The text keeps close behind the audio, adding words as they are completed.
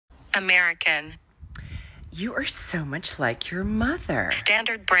American. You are so much like your mother.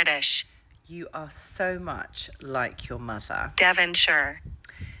 Standard British. You are so much like your mother. Devonshire.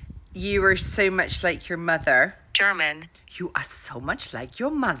 You are so much like your mother. German. You are so much like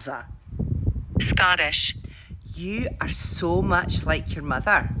your mother. Scottish. You are so much like your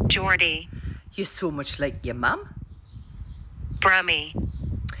mother. Geordie. You're so much like your mum. Brummie.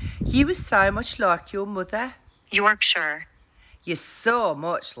 You are so much like your mother. Yorkshire. You're so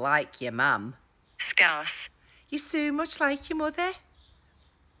much like your mum. Scouse. You're so much like your mother.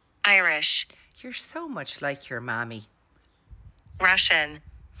 Irish. You're so much like your mammy. Russian.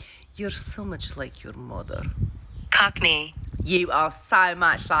 You're so much like your mother. Cockney. You are so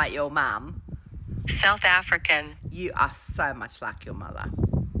much like your mum. South African. You are so much like your mother.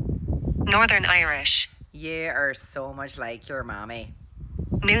 Northern Irish. You are so much like your mammy.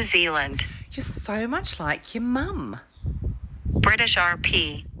 New Zealand. You're so much like your mum. British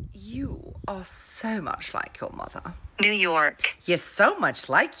RP. You are so much like your mother. New York. You're so much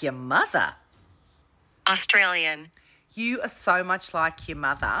like your mother. Australian. You are so much like your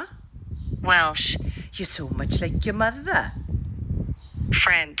mother. Welsh. You're so much like your mother.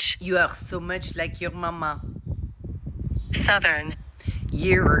 French. You are so much like your mama. Southern.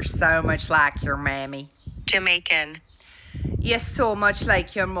 You are so much like your mammy. Jamaican. You're so much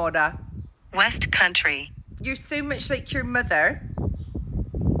like your mother. West Country. You're so much like your mother.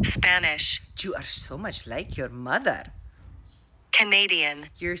 Spanish. You are so much like your mother. Canadian.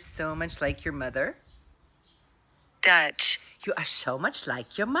 You're so much like your mother. Dutch. You are so much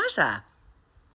like your mother.